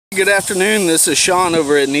Good afternoon, this is Sean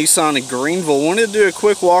over at Nissan of Greenville. Wanted to do a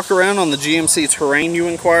quick walk around on the GMC Terrain you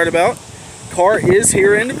inquired about. Car is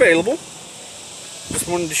here and available. Just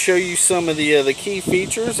wanted to show you some of the key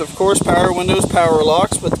features. Of course, power windows, power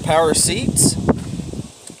locks, but the power seats.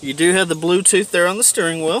 You do have the Bluetooth there on the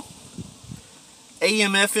steering wheel.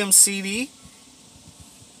 AM, FM, CD.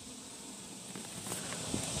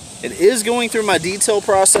 It is going through my detail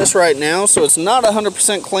process right now, so it's not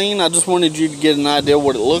 100% clean. I just wanted you to get an idea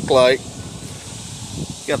what it looked like.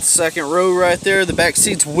 Got the second row right there. The back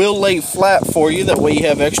seats will lay flat for you. That way you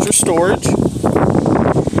have extra storage.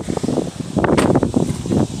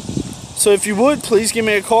 So if you would, please give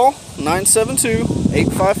me a call.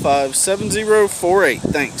 972-855-7048.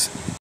 Thanks.